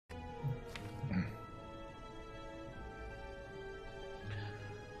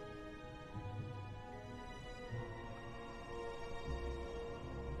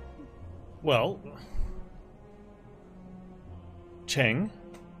Well, Cheng.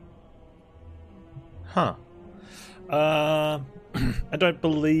 Huh. I don't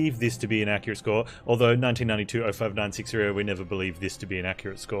believe this to be an accurate score, although 1992-05960, we never believed this to be an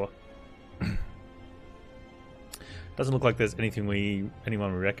accurate score. Doesn't look like there's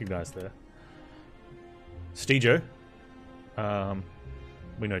anyone we recognise there. Stejo.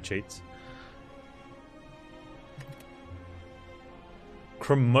 We know cheats.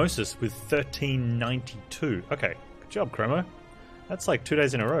 Chromosis with 1392. Okay, good job, Chromo. That's like 2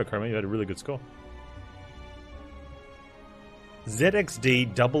 days in a row, Chromo. You had a really good score.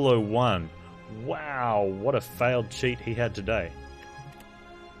 ZXD001. Wow, what a failed cheat he had today.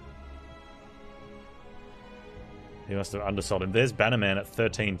 He must have undersold him. There's Bannerman at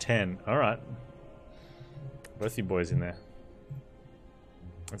 1310. Alright. Both you boys in there.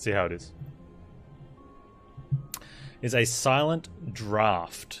 Let's see how it is. Is a silent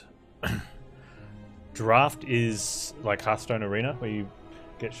draft. Draft is like Hearthstone Arena, where you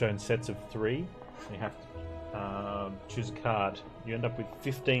get shown sets of 3. And you have to choose a card. You end up with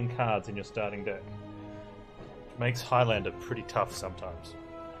 15 cards in your starting deck. Which makes Highlander pretty tough sometimes.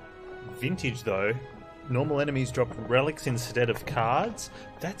 Vintage, though, normal enemies drop relics instead of cards.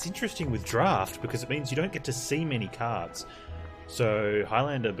 That's interesting with draft, because it means you don't get to see many cards. So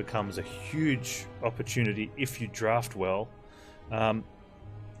Highlander becomes a huge opportunity if you draft well. And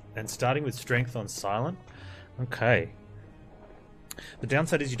starting with strength on silent. Okay. The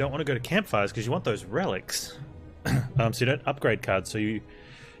downside is you don't want to go to campfires because you want those relics. So you don't upgrade cards, so you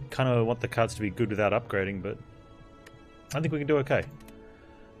kind of want the cards to be good without upgrading, but I think we can do okay.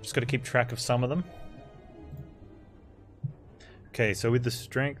 Just got to keep track of some of them. Okay, so with the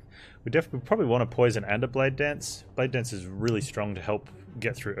strength, we probably want a poison and a blade dance. Blade dance is really strong to help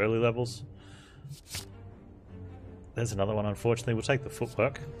get through early levels. There's another one, unfortunately. We'll take the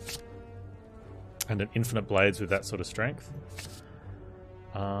footwork. And an infinite blades with that sort of strength.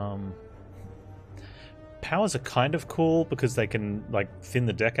 Powers are kind of cool because they can like thin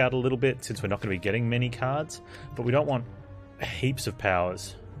the deck out a little bit since we're not going to be getting many cards. But we don't want heaps of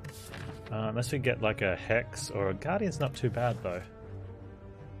powers. Unless we get like a Hex or a Guardian's not too bad though.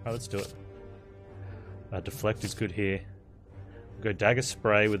 Alright, let's do it. Deflect is good here. We'll go Dagger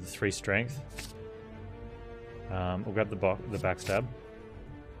Spray with the 3 strength. We'll grab the backstab.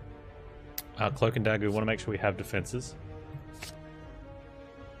 Cloak and Dagger, we want to make sure we have defenses.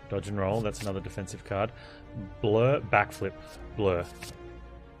 Dodge and roll, that's another defensive card. Blur, backflip, blur.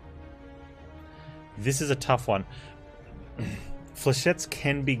 This is a tough one. Flechettes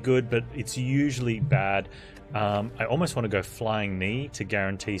can be good, but it's usually bad. I almost want to go Flying Knee to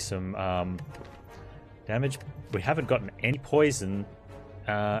guarantee some damage. We haven't gotten any poison,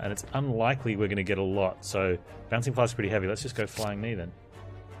 and it's unlikely we're going to get a lot. So Bouncing Fly is pretty heavy. Let's just go Flying Knee then.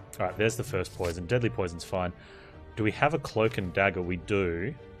 Alright, there's the first poison. Deadly Poison's fine. Do we have a Cloak and Dagger? We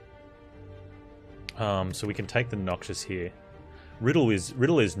do. So we can take the Noxious here. Riddle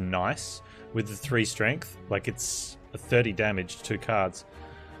is nice with the 3 strength. Like, it's a 30 damage, 2 cards.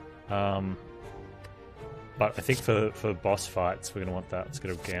 But I think for boss fights, we're going to want that. Let's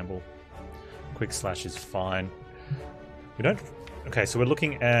get a gamble. Quick Slash is fine. We don't... Okay, so we're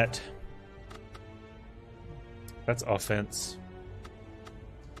looking at... That's offense.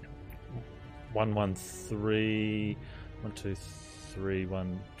 1, 1, 3... 1, 2, 3,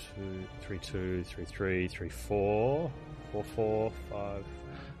 1, 2, 3, 2, 3, 3, 3, 4... 4, 4, 5...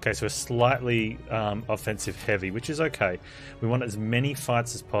 Okay, so we're slightly offensive heavy, which is okay. We want as many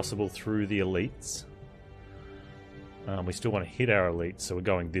fights as possible through the elites. We still want to hit our elites, so we're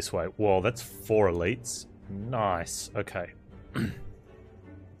going this way. Whoa, that's 4 elites. Nice. Okay. We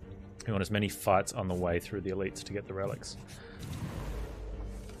want as many fights on the way through the elites to get the relics.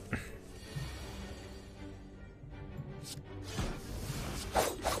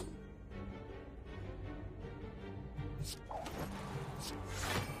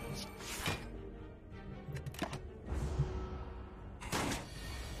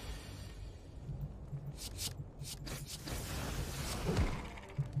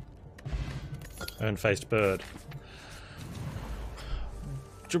 Urn-faced bird.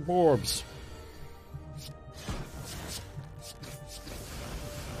 Jaborbs.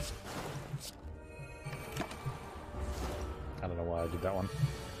 I don't know why I did that one.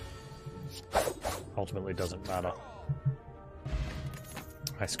 Ultimately doesn't matter.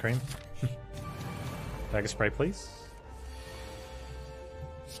 Ice cream. Dagger spray, please.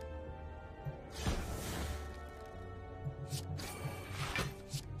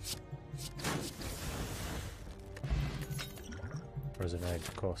 Frozen egg,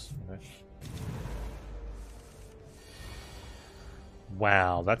 of course. Okay.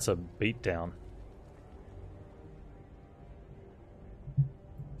 Wow, that's a beatdown.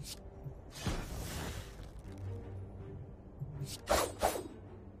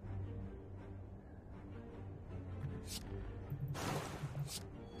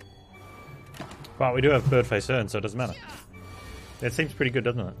 But we do have bird face urn, so it doesn't matter. It seems pretty good,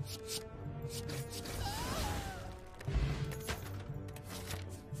 doesn't it?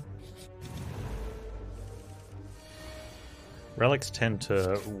 Relics tend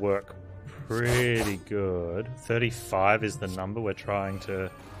to work pretty good. 35 is the number we're trying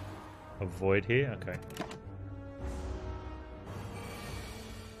to avoid here. Okay.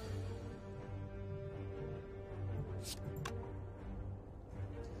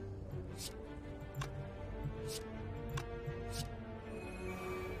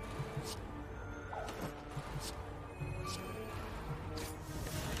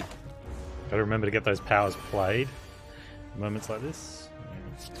 Gotta remember to get those powers played. Moments like this.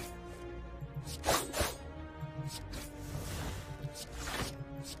 Yeah.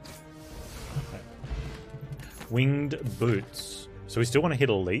 Okay. Winged boots. So we still want to hit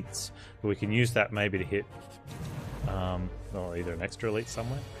elites, but we can use that maybe to hit well, either an extra elite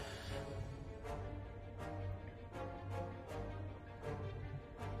somewhere.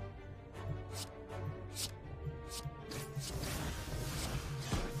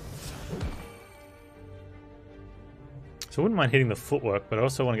 So I wouldn't mind hitting the footwork, but I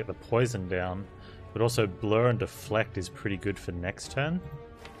also want to get the poison down. But also blur and deflect is pretty good for next turn.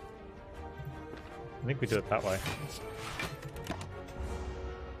 I think we do it that way.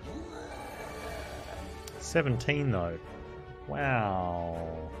 17 though.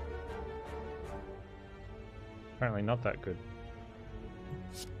 Wow. Apparently not that good.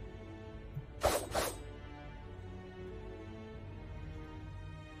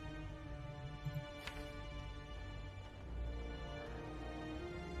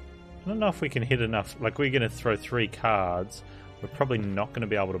 I don't know if we can hit enough. Like, we're going to throw 3 cards. We're probably not going to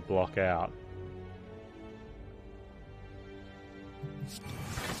be able to block out.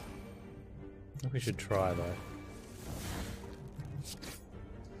 I think we should try, though.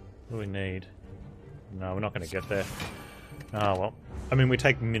 What do we need? No, we're not going to get there. Oh, well. I mean, we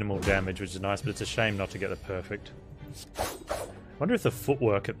take minimal damage, which is nice, but it's a shame not to get it perfect. I wonder if the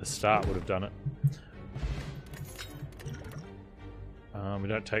footwork at the start would have done it. We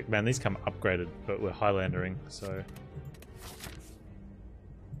don't take... Man, these come upgraded, but we're Highlandering, so...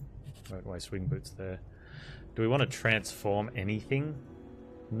 Won't waste wing boots there. Do we want to transform anything?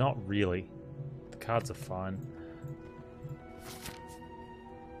 Not really. The cards are fine.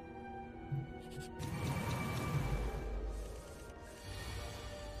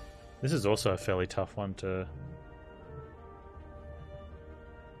 This is also a fairly tough one to...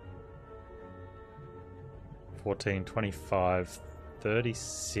 14, 25...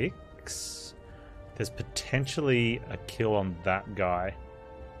 36. There's potentially a kill on that guy,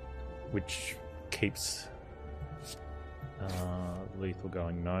 which keeps lethal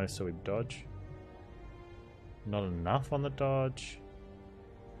going. No, so we dodge. Not enough on the dodge.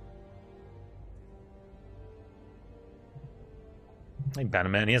 Hey,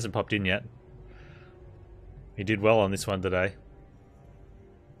 Bannerman, he hasn't popped in yet. He did well on this one today.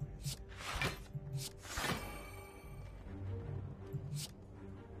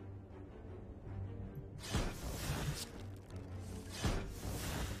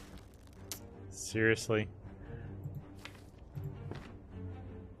 Seriously?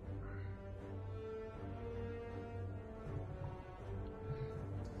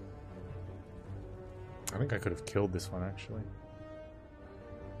 I think I could have killed this one, actually.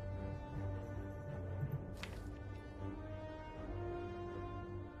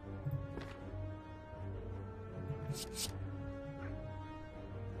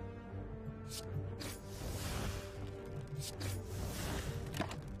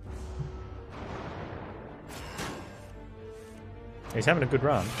 He's having a good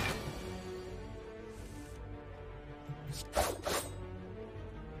run.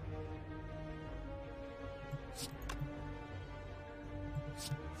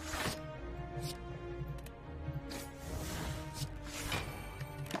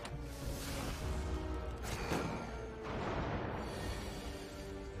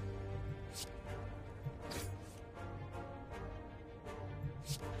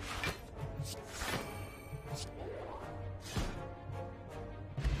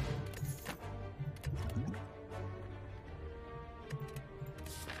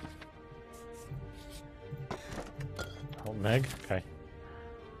 Meg? Okay.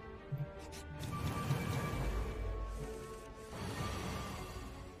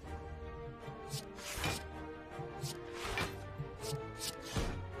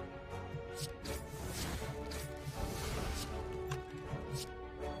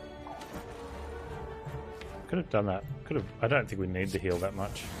 Could have done that. Could have. I don't think we need to heal that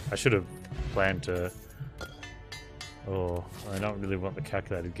much. I should have planned to. Oh, I don't really want the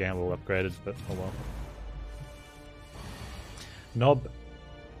calculated gamble upgraded, but oh well.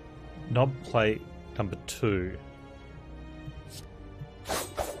 Knob plate number 2. I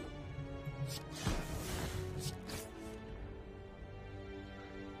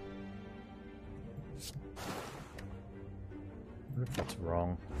wonder if that's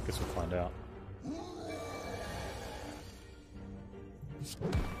wrong. I guess we'll find out.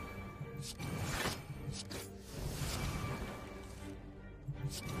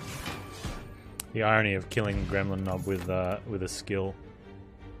 The irony of killing Gremlin Knob with a skill.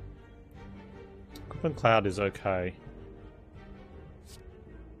 Crippling Cloud is okay.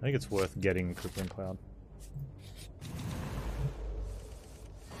 I think it's worth getting Crippling Cloud.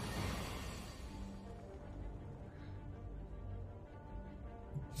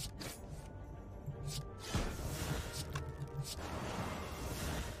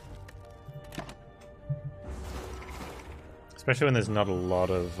 Especially when there's not a lot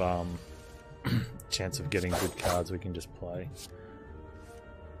of chance of getting good cards we can just play.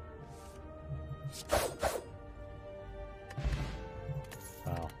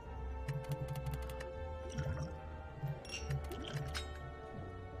 Wow.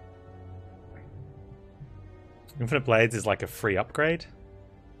 Infinite Blades is like a free upgrade.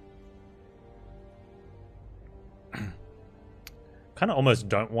 Kind of almost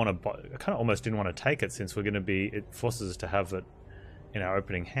don't want to. I kind of almost didn't want to take it since we're going to be. It forces us to have it in our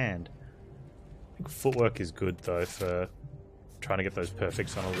opening hand. I think Footwork is good though for trying to get those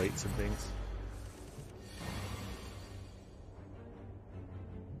perfects on elites and things.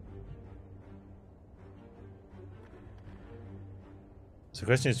 So the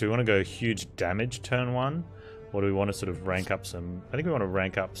question is, do we want to go huge damage turn 1, or do we want to sort of rank up some? I think we want to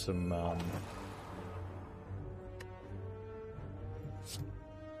rank up some.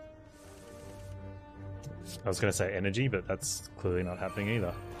 I was going to say energy, but that's clearly not happening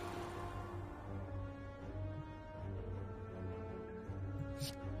either.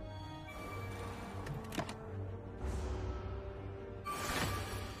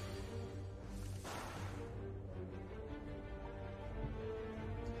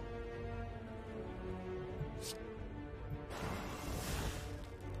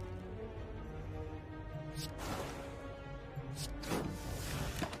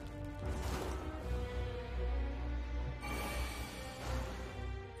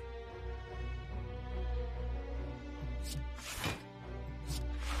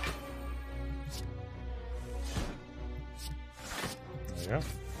 There you go.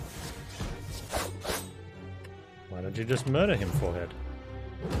 Why don't you just murder him, Forehead?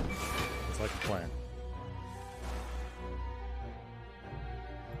 It's like a plan.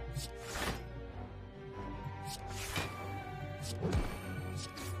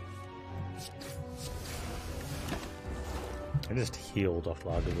 I just healed off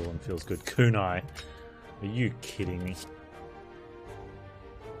Lagavulin and feels good. Kunai, are you kidding me?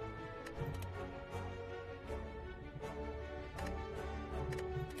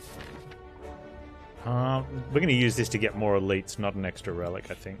 We're going to use this to get more elites, not an extra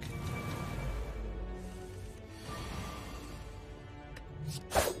relic, I think.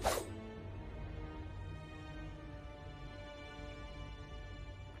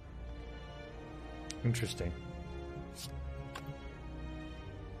 Interesting.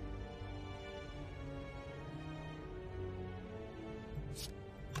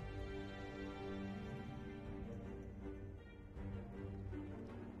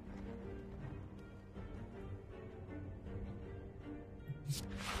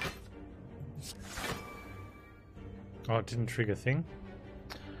 Oh, it didn't trigger thing?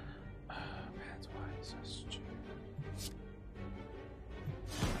 Panz, why is so stupid?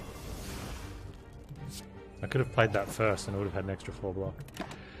 I could have played that first and it would have had an extra 4 block.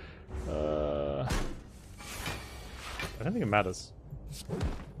 I don't think it matters.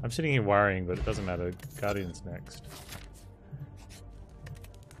 I'm sitting here worrying, but it doesn't matter. Guardian's next.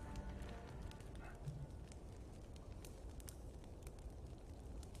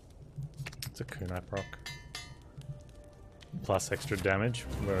 It's a kunai proc. Plus extra damage,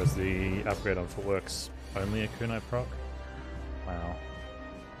 whereas the upgrade on Footwork's only a kunai proc. Wow.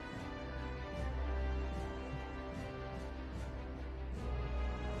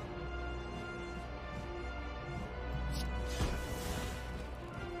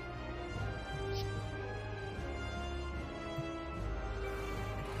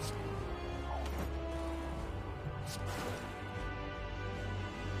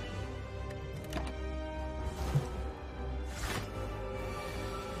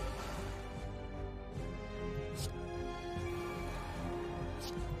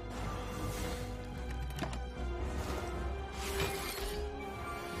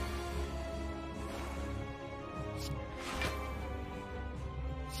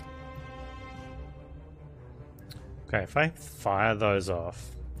 Okay, if I fire those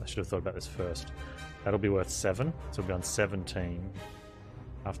off, I should have thought about this first. That'll be worth 7, so we'll be on 17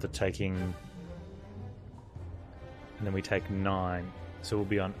 after taking, and then we take 9, so we'll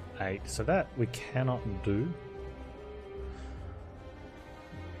be on 8. So that we cannot do.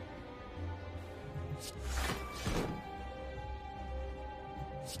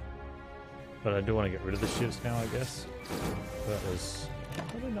 But I do want to get rid of the shivs now, I guess. That was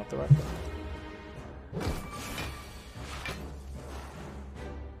probably not the right one.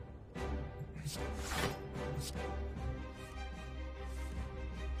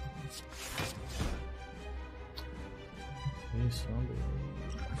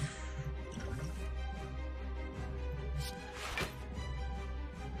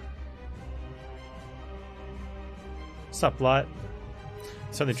 Sup, Light?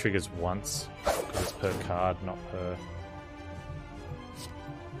 This only triggers once, because it's per card, not per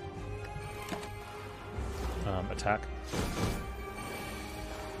attack.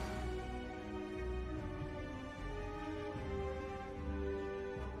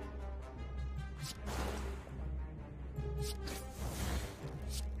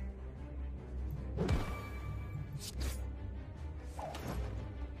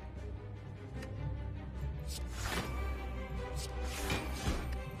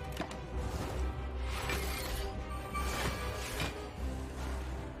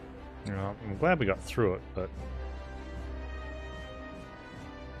 I'm glad we got through it, but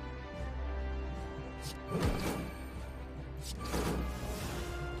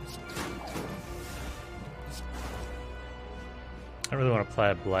I really want to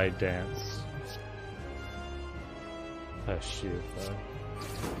play a blade dance. Oh shoot, though.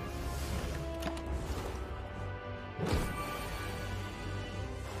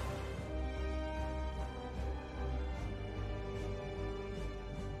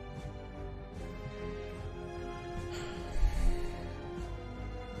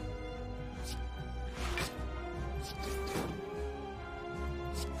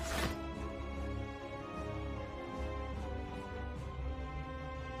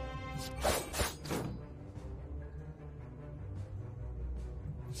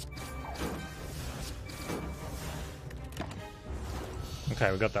 Okay,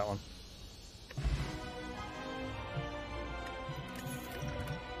 we got that one.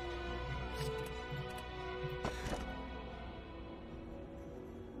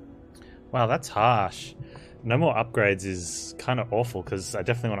 Wow, that's harsh. No more upgrades is kind of awful because I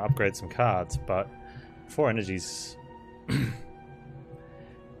definitely want to upgrade some cards, but 4 energies. We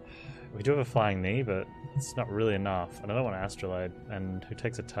do have a flying knee, but it's not really enough. And I don't want to astrolabe. And who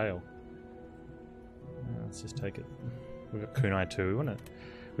takes a tail? Let's just take it. We got kunai too, wouldn't it?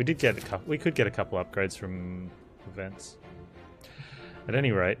 We did get a couple. We could get a couple upgrades from events. At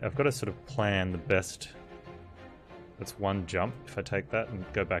any rate, I've got to sort of plan the best. That's 1 jump if I take that and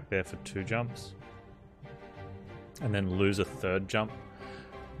go back there for 2 jumps, and then lose a 3rd jump.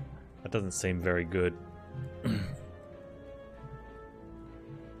 That doesn't seem very good. I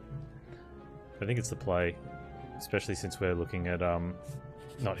think it's the play, especially since we're looking at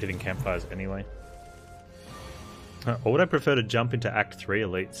not hitting campfires anyway. Or would I prefer to jump into Act 3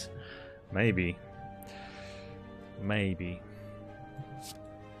 elites? Maybe. Maybe.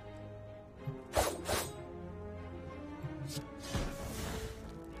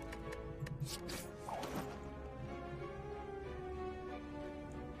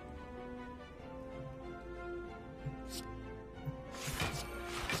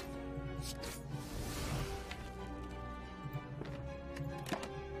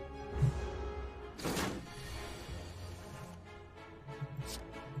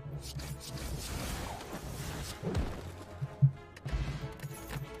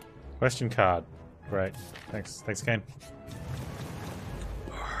 Question card. Great. Thanks. Thanks, game.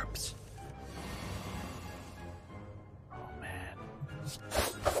 Barbs. Oh, man.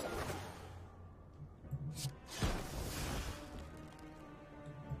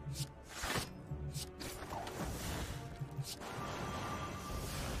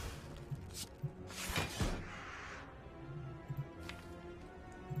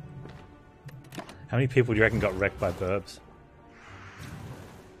 How many people do you reckon got wrecked by burbs?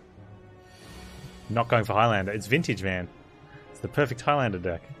 Not going for Highlander. It's vintage, man. It's the perfect Highlander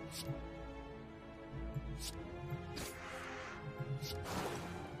deck.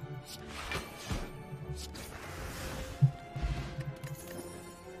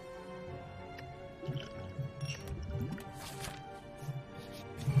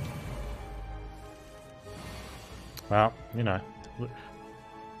 Well, you know, at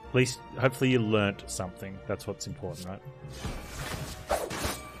least hopefully you learnt something. That's what's important, right?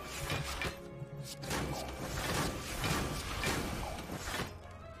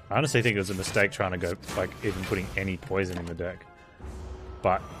 I honestly think it was a mistake trying to go, like, even putting any poison in the deck.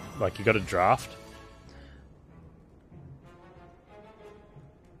 But, like, you got to draft.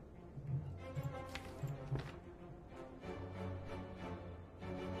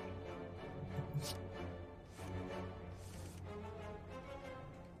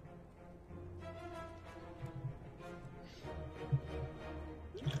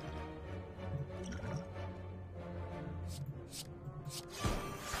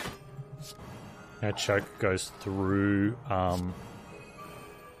 Now choke goes through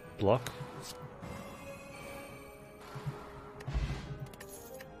block.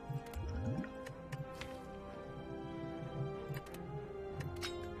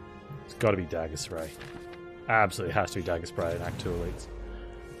 It's got to be Dagger Spray. Absolutely has to be Dagger Spray in Act 2 Elites.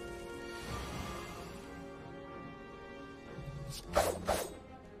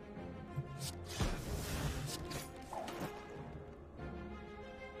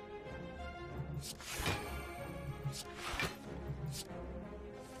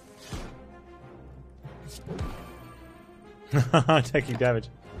 Taking damage.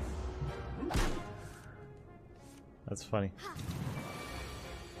 That's funny.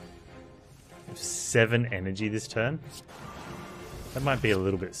 7 energy this turn? That might be a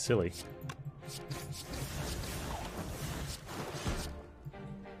little bit silly.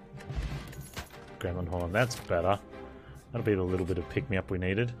 Gremlin Horn, that's better. That'll be the little bit of pick-me-up we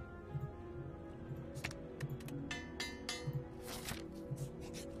needed.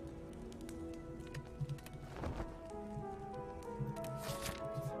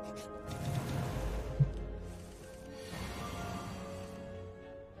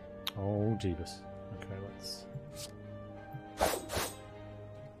 Oh, Jeebus. Okay, let's...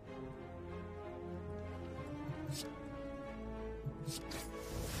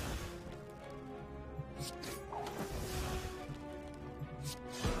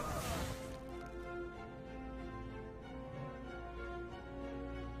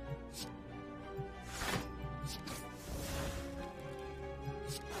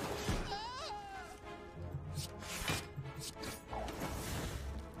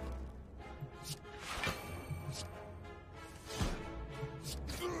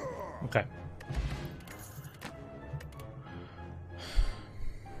 Okay.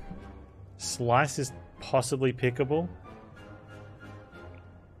 Slice is possibly pickable.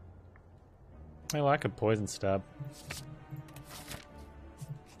 I like a poison stab.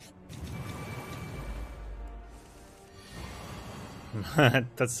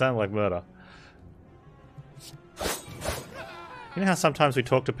 That sounds like murder. You know how sometimes we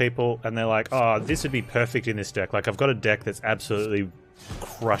talk to people and they're like, oh, this would be perfect in this deck. Like, I've got a deck that's absolutely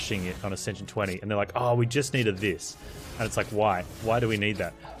crushing it on Ascension 20. And they're like, oh, we just needed this. And it's like, why? Why do we need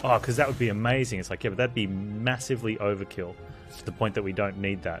that? Oh, because that would be amazing. It's like, yeah, but that'd be massively overkill to the point that we don't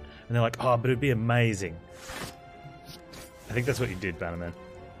need that. And they're like, oh, but it'd be amazing. I think that's what you did, Bannerman.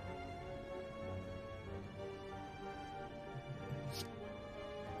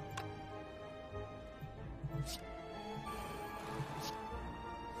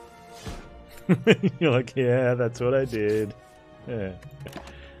 You're like, yeah, that's what I did. Yeah.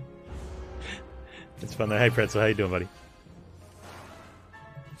 It's fun though. Hey, Pretzel, how you doing, buddy?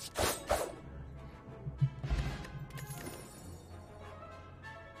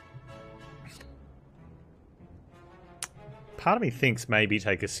 Part of me thinks maybe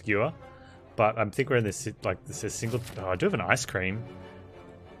take a skewer, but I think we're in this, like, this is single... Oh, I do have an ice cream.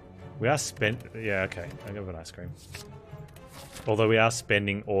 We are spent... Yeah, okay. I have an ice cream. Although we are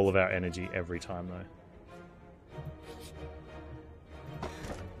spending all of our energy every time, though.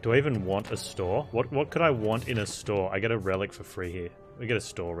 Do I even want a store? What could I want in a store? I get a relic for free here. We get a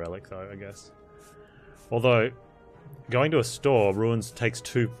store relic, though, I guess. Although, going to a store, Ruins takes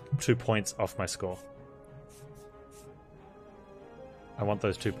two points off my score. I want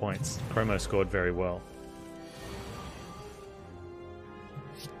those 2 points. Chromo scored very well.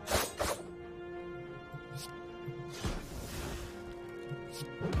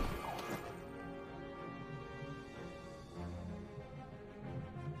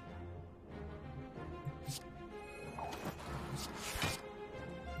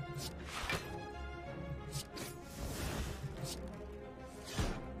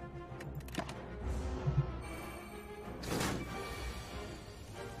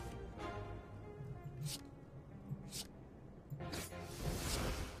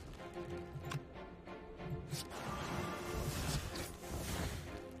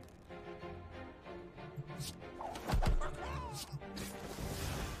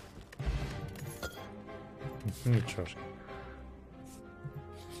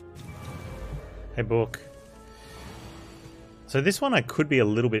 Hey, Book. So this one I could be a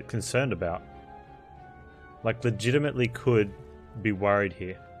little bit concerned about. Like, legitimately could be worried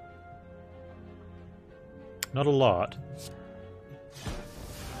here. Not a lot.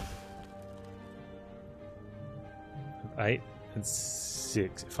 Eight and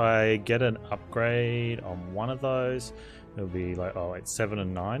 6. If I get an upgrade on one of those, it'll be like, oh wait, 7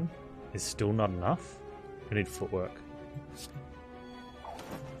 and 9 is still not enough. We need footwork.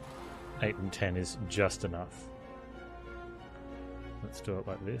 8 and 10 is just enough. Let's do it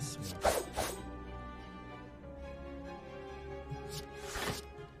like this.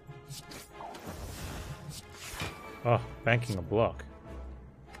 Oh, banking a block.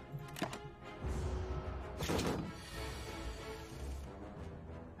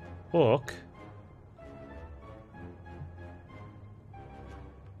 Hook.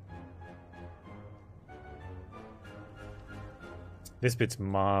 This bit's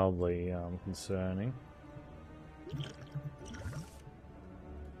mildly concerning.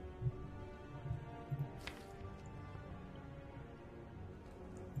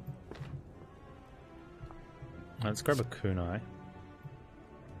 Let's grab a kunai.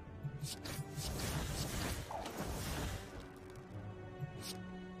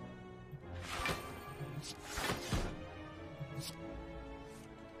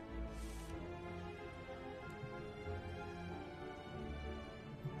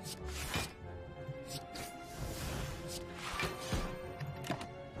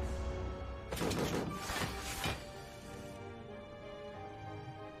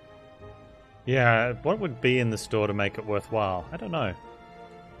 Yeah, what would be in the store to make it worthwhile? I don't know.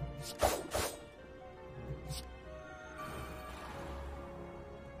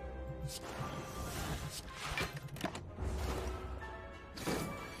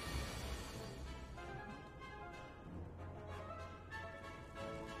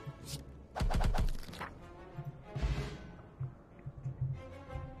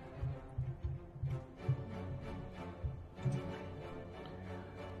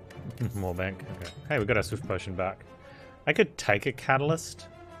 More bank. Okay. Hey, we got our swift potion back. I could take a catalyst,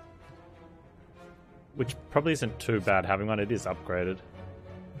 which probably isn't too bad having one. It is upgraded.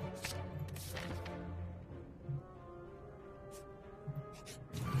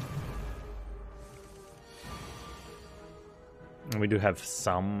 And we do have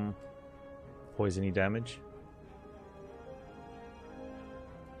some poisony damage.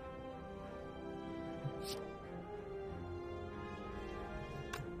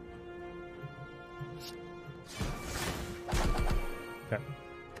 Okay.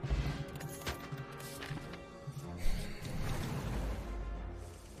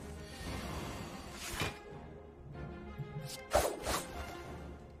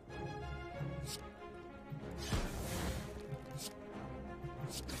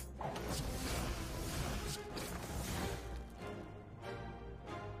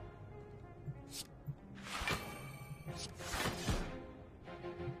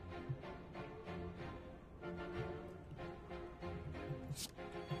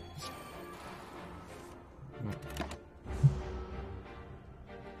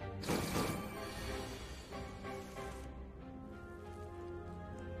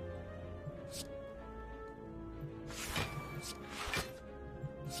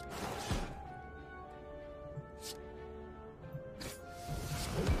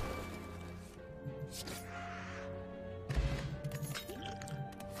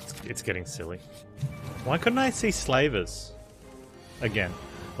 It's getting silly. Why couldn't I see slavers again?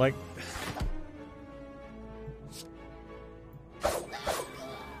 Like,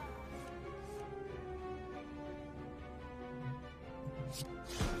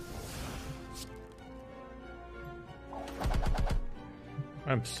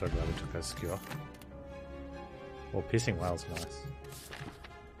 I'm so glad we took that skewer. Well, piercing whale's nice.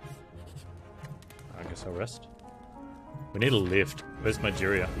 I guess I'll rest. We need a lift. Where's my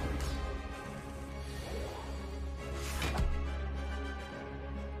Jiria?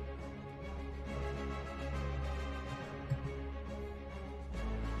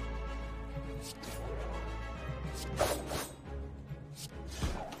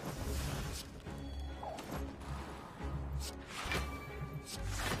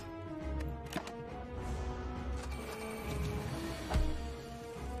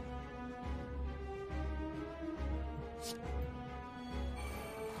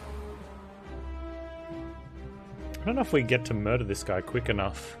 I don't know if we get to murder this guy quick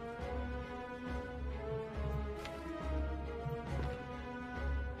enough.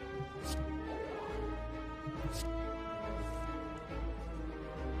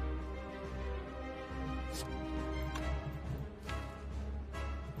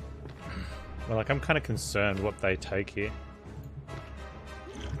 Well, like, I'm kind of concerned what they take here.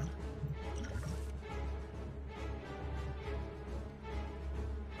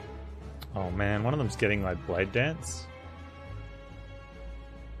 Man, one of them's getting like Blade Dance.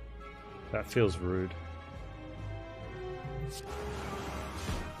 That feels rude. Do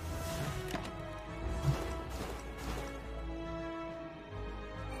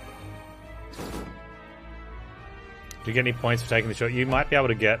you get any points for taking the shot? You might be able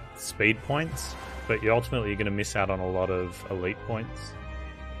to get speed points, but you're ultimately going to miss out on a lot of elite points.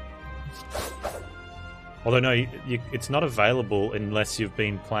 Although no, it's not available unless you've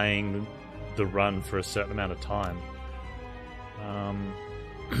been playing the run for a certain amount of time.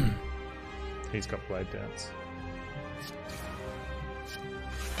 He's got Blade Dance.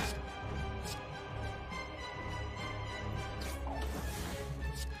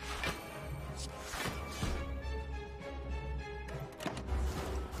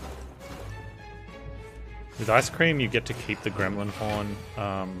 With Ice Cream, you get to keep the Gremlin Horn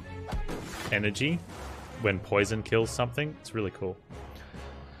energy when poison kills something. It's really cool.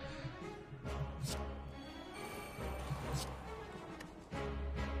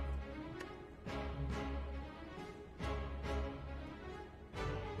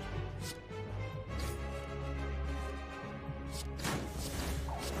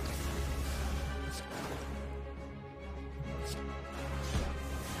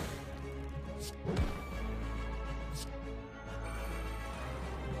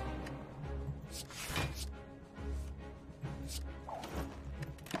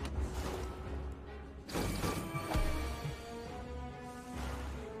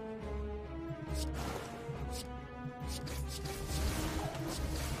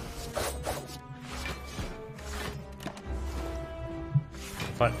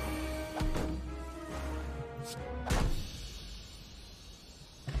 Fine.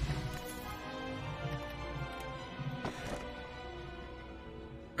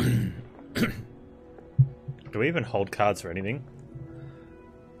 Do we even hold cards for anything?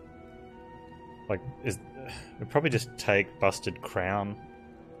 Like, we probably just take Busted Crown.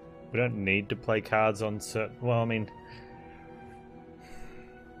 We don't need to play cards on certain... Well, I mean...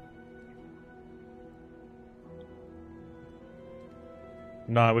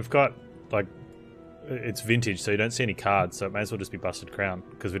 No, we've got, like, it's vintage, so you don't see any cards, so it may as well just be Busted Crown,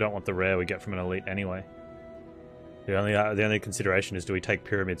 because we don't want the rare we get from an elite anyway. The only consideration is, do we take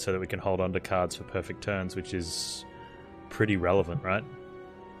Pyramid so that we can hold on to cards for perfect turns, which is pretty relevant, right?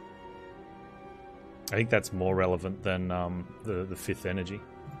 I think that's more relevant than the 5th energy.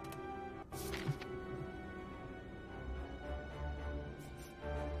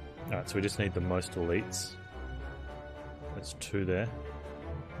 Alright, so we just need the most elites. That's 2 there.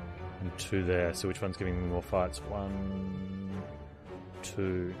 And 2 there, so which one's giving me more fights? 1,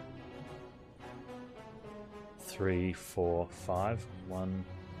 2, 3, 4, 5. 1,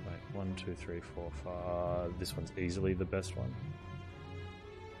 wait, 1, 2, 3, 4, 5. This one's easily the best one.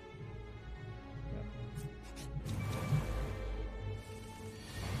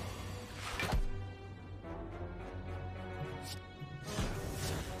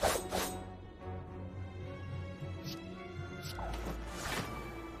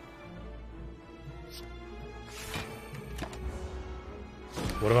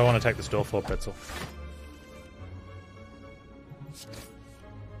 What do I want to take the store for, Pretzel?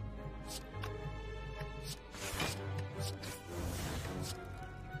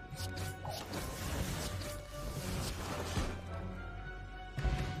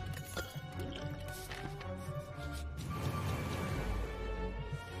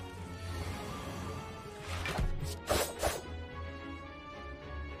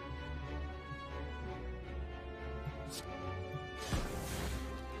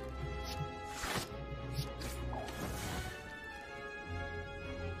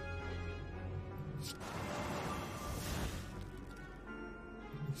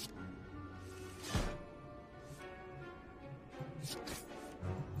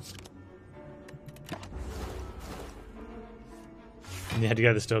 You had to go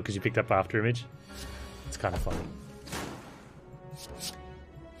to the store because you picked up After Image. It's kind of funny.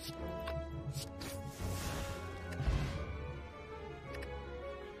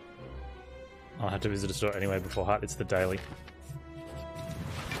 I'll have to visit a store anyway before Heart. It's the daily.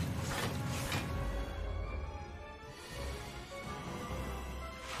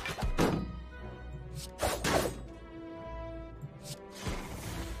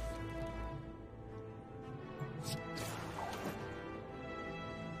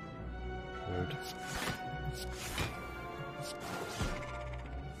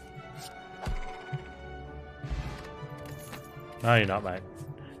 No, you're not, mate.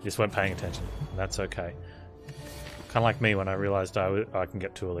 You just weren't paying attention. That's okay. Kind of like me when I realised I can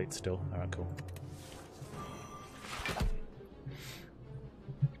get 2 elites still. Alright, cool.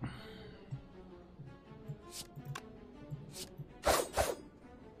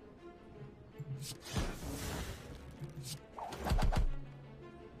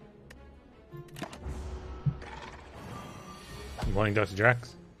 Good morning, Dr.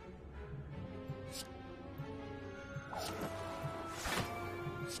 Drax.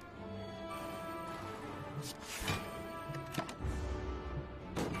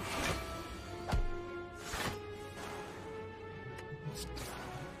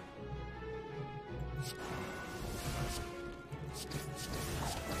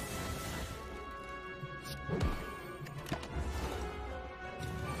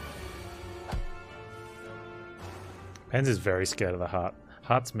 Panz is very scared of the heart.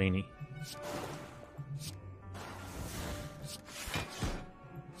 Heart's meanie.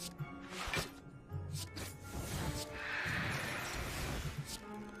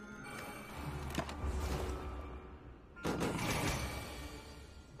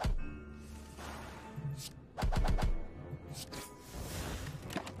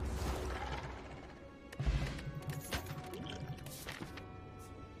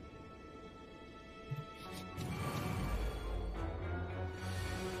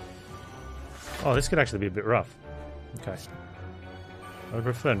 Oh, this could actually be a bit rough. Okay. I would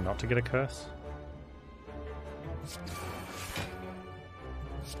prefer not to get a curse.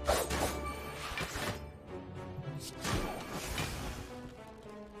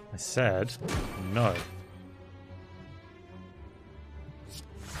 I said no.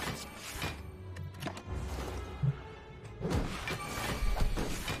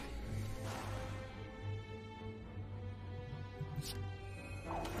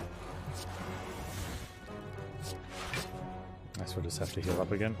 We'll just have to heal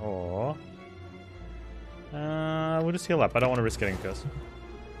up again, or we'll just heal up. I don't want to risk getting cursed.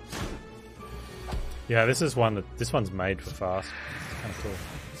 Yeah, this is one that this one's made for fast. It's kind of cool.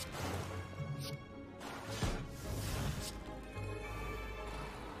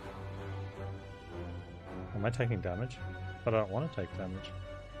 Am I taking damage? But I don't want to take damage.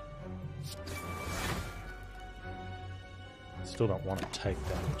 I still don't want to take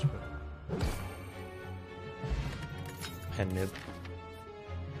damage, but pen nib.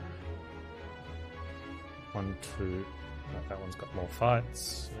 1, 2. That one's got more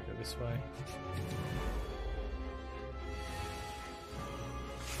fights. We'll go this way.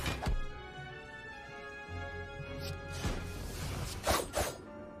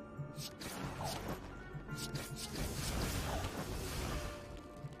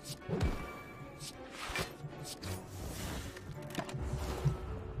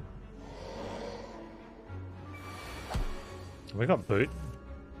 We got boot.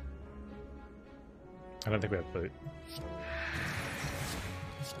 I don't think we have boot.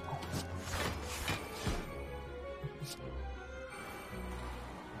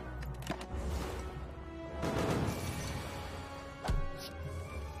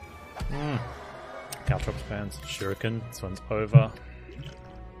 Caltrops Panz, Shuriken. This one's over.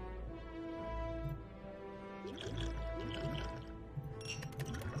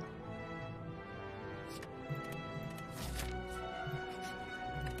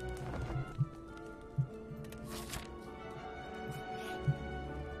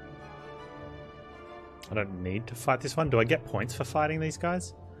 I don't need to fight this one. Do I get points for fighting these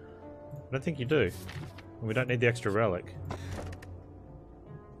guys? I don't think you do. We don't need the extra relic.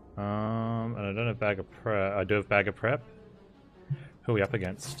 And I don't have bag of prep. I do have bag of prep. Who are we up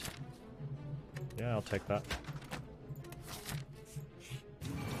against? Yeah, I'll take that.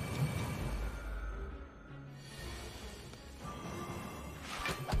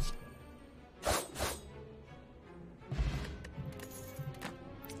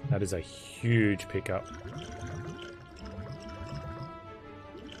 That is a huge pickup.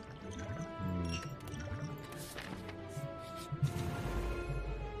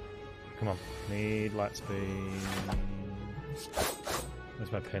 Come on, need light speed.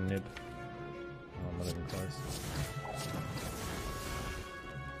 Where's my pen nib? Oh, I'm not even close.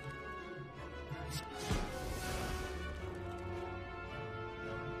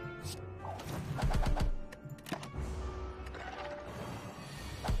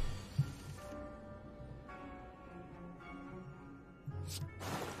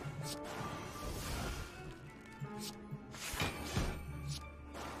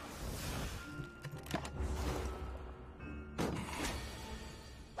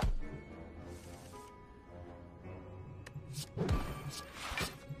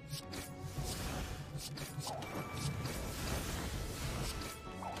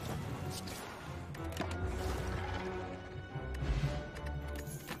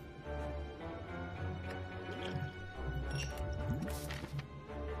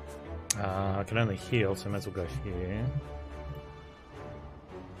 I can only heal, so I might as well go here.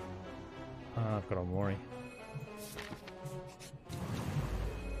 I've got a Mori.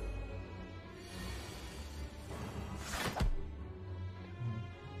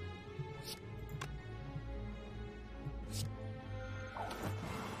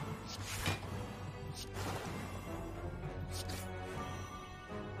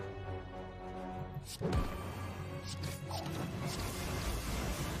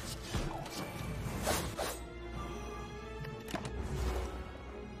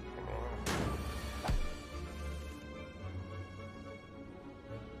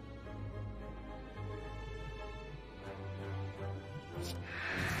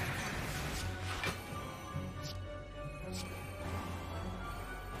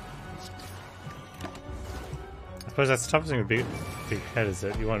 I suppose that's the toughest thing with big head is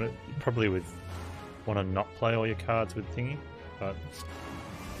that you probably want to not play all your cards with thingy, but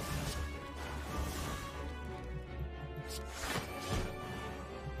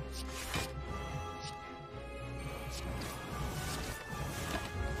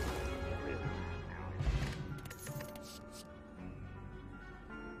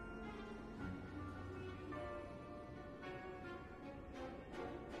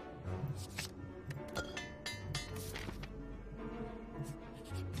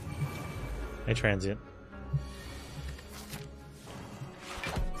a transient.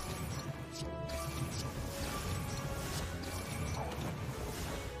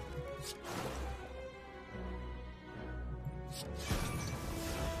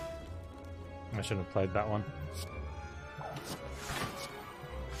 I shouldn't have played that one.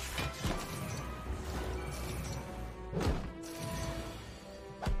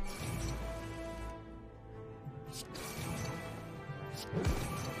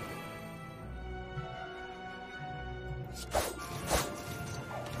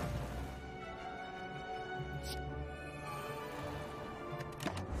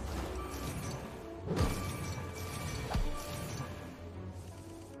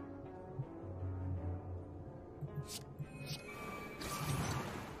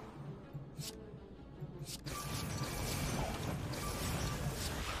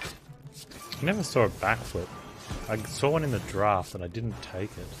 I never saw a backflip. I saw one in the draft, but I didn't take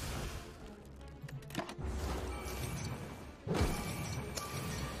it.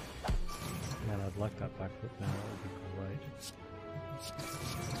 Man, I'd like that backflip now. That would be great.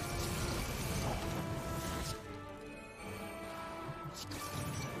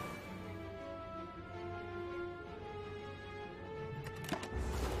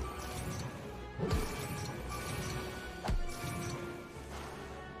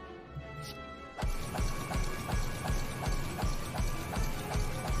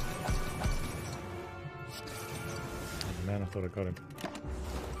 Man, I thought I got him.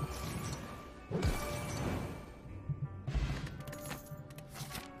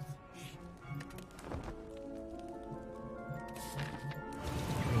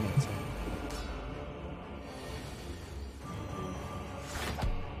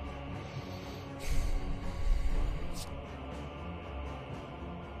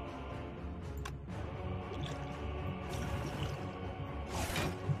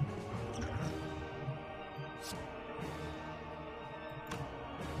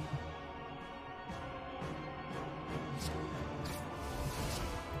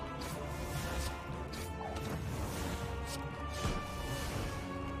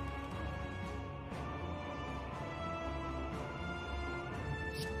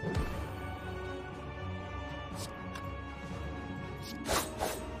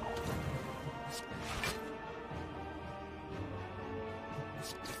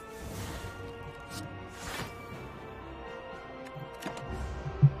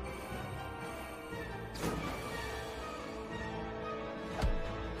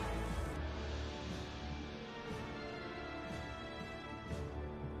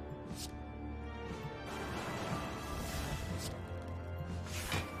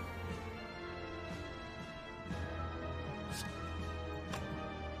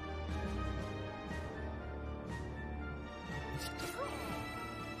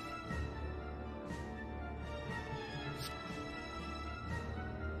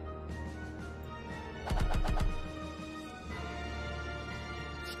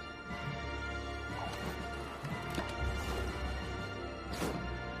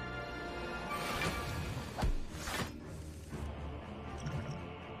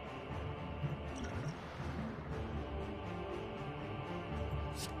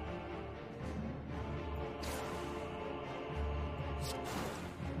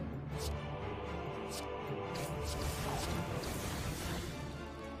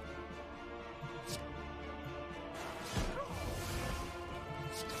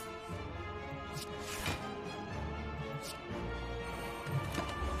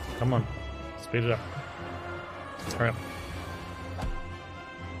 Come on. Speed it up. Hurry up.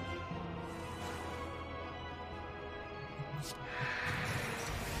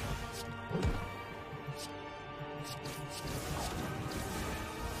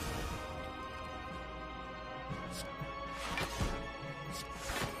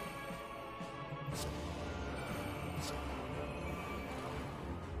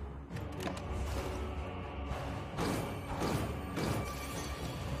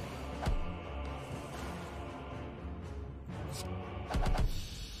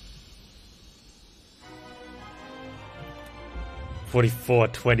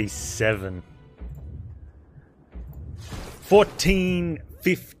 44.27.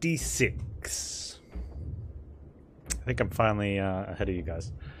 14.56. I think I'm finally ahead of you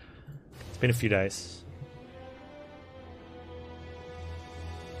guys. It's been a few days.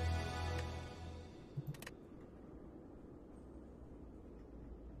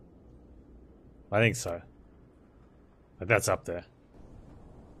 I think so. But that's up there.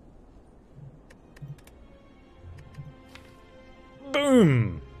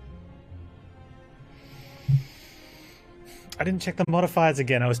 Boom! I didn't check the modifiers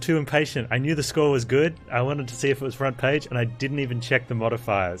again. I was too impatient. I knew the score was good. I wanted to see if it was front page, and I didn't even check the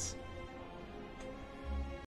modifiers.